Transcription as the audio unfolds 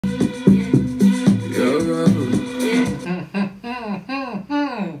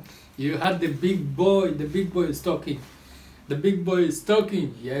had the big boy is talking. The big boy is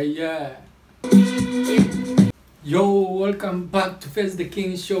talking, yeah. Yo, welcome back to Face the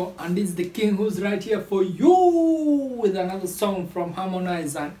King show, and it's the king who's right here for you with another song from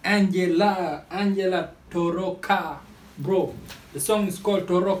Harmonize and Angella Toroka. Bro, the song is called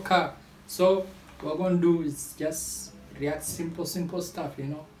Toroka. So what we're gonna do is just react simple stuff, you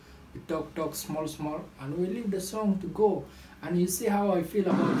know. We talk small, and we leave the song to go, and you see how I feel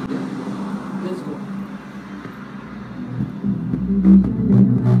about it. Let's go.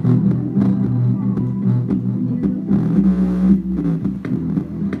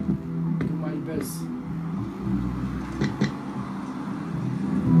 Do my best.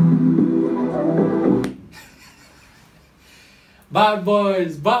 Bad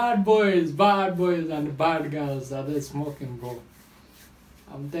boys, and bad girls are they smoking, bro.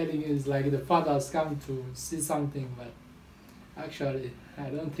 I'm telling you, it's like the fathers come to see something, but actually, I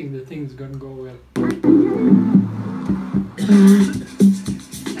don't think the thing's gonna go well.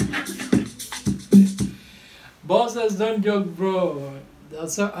 Bosses don't joke, bro. They're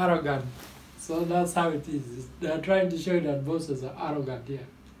so arrogant. So that's how it is. They're trying to show you that bosses are arrogant here.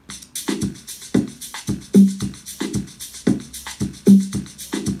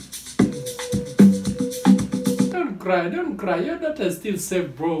 Don't cry. Your daughter's still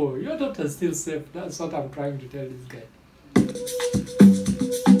safe, bro. Your daughter's still safe. That's what I'm trying to tell this guy.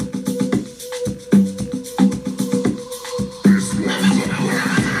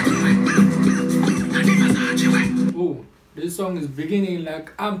 Oh, this song is beginning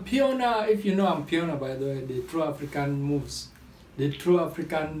like Ampiona. If you know Ampiona, by the way, the true African moves, the true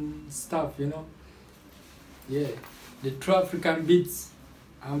African stuff, you know. Yeah, the true African beats.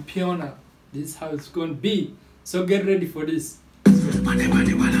 Ampiona. This is how it's going to be. So get ready for this. This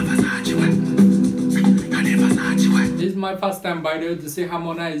is my first time, by the way, to see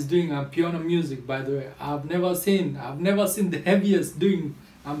Harmonize doing Ampiona music, by the way. I've never seen the heaviest doing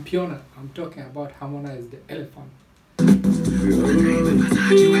Ampiona. I'm talking about Harmonize, the elephant.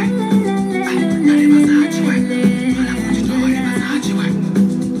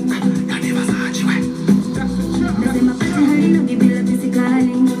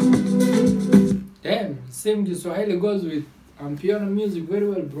 Same Kiswahili goes with Ampiona music very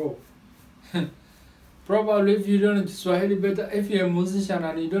well, bro. Probably if you don't know Kiswahili better, if you're a musician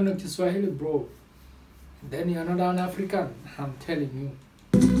and you don't know Kiswahili, bro, then you're not an African, I'm telling you.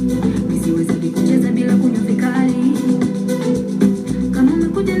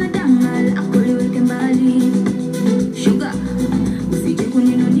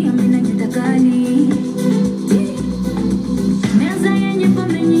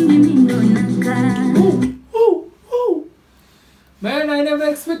 Man, I never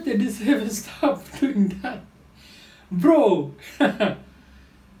expected this heavy stuff doing that. Bro,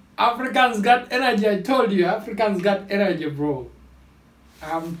 Africans got energy, I told you, Africans got energy, bro.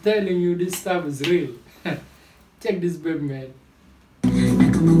 I'm telling you, this stuff is real. Check this baby, man.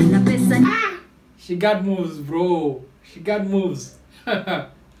 Ah, she got moves, bro. She got moves.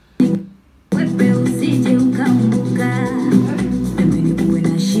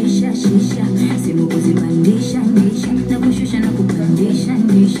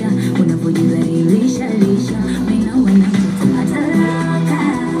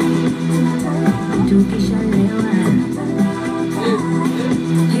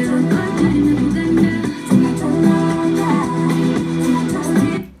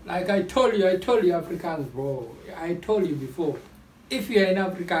 Like I told you Africans, bro. I told you before. If you're an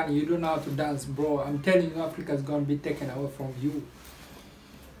African, you don't know how to dance, bro. I'm telling you, Africa's gonna be taken away from you.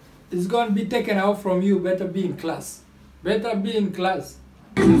 It's gonna be taken out from you. Better be in class. Better be in class.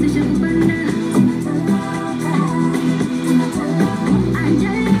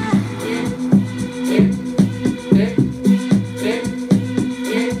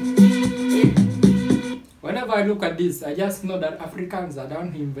 Whenever I look at this, I just know that Africans are the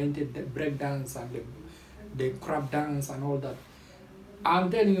one who invented the break dance and the crab dance and all that.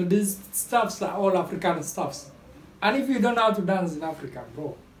 I'm telling you, these stuffs are all African stuffs. And if you don't know how to dance in Africa,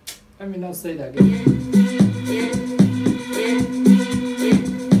 bro, let me not say that again.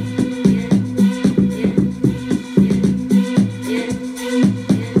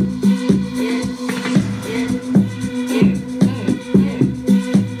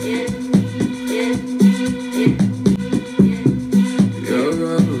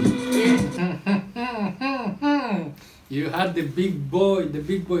 You had the big boy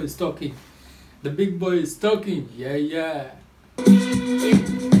is talking. The big boy is talking, yeah.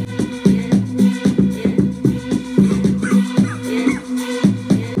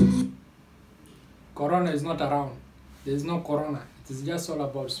 Corona is not around. There's no corona. It is just all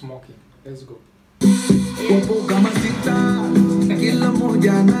about smoking. Let's go. Wapo kama sita, kila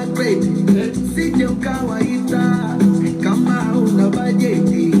moja na grade. Sije ukawaita kama una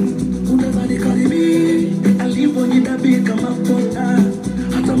bajeti. Unadhani karibi alivyojidabika kama pota,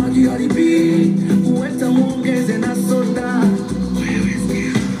 hata maji haribi uweta muongeze na soda. Wewe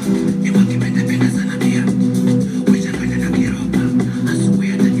sikia, niwa kipenda penda sana pia. Wecha kwenda na kiroba,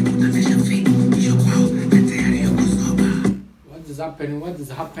 asubuhi atajikutanisha fiki. Kisho kwao na tayari yuko soba. What is happening? What is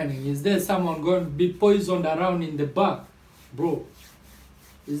happening? Is there someone going to be poisoned around in the bar? Bro,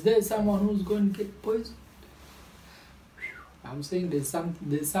 is there someone who's going to get poisoned? I'm saying there's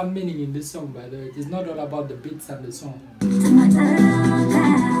some meaning in this song, by the way. It is not all about the beats and the song.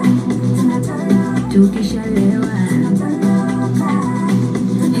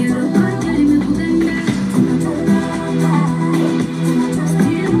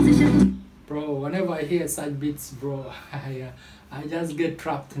 Bro, whenever I hear such beats, bro, I just get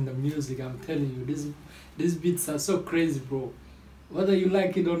trapped in the music. I'm telling you, these beats are so crazy, bro. Whether you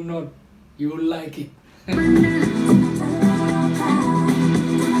like it or not, you will like it.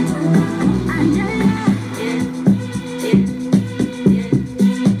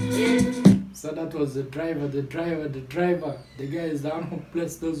 So that was the driver. The guy is the one who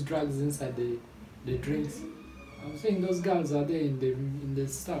placed those drugs inside the drinks. I'm saying those girls are there in the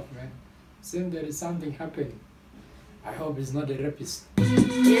stuff, man. Saying there is something happening. I hope it's not a rapist. The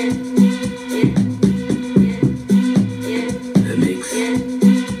mix.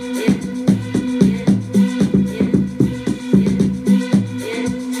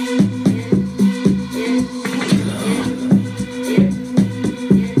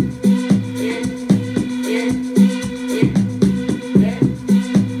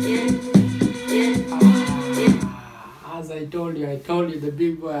 I told you the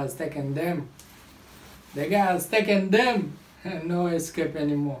big boy has taken them. The guy has taken them. No escape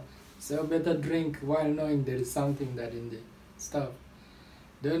anymore. So better drink while knowing there is something that in the stuff.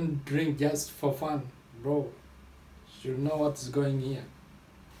 Don't drink just for fun, bro. You should know what's going here.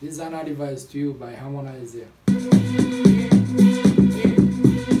 This is an advice to you by Harmonize here.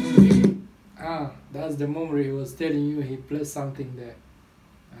 That's the memory he was telling you he placed something there.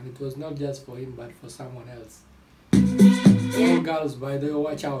 And it was not just for him but for someone else. All girls, by the way,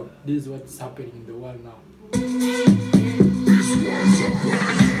 watch out. This is what's happening in the world now.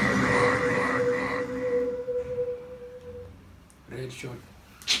 Red shot.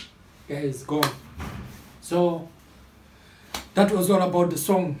 Guys, gone. So that was all about the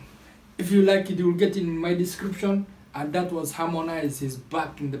song. If you like it, you will get it in my description. And that was Harmonize. He's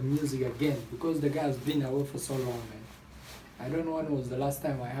back in the music again because the guy has been away for so long, man. I don't know when was the last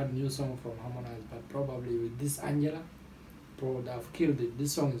time I had a new song from Harmonize, but probably with this Angella, bro, they've killed it.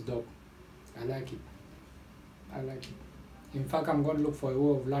 This song is dope. I like it. I like it. In fact, I'm going to look for a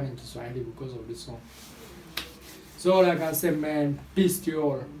way of learning to Swahili because of this song. So like I said, man, peace to you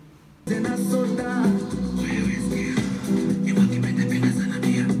all.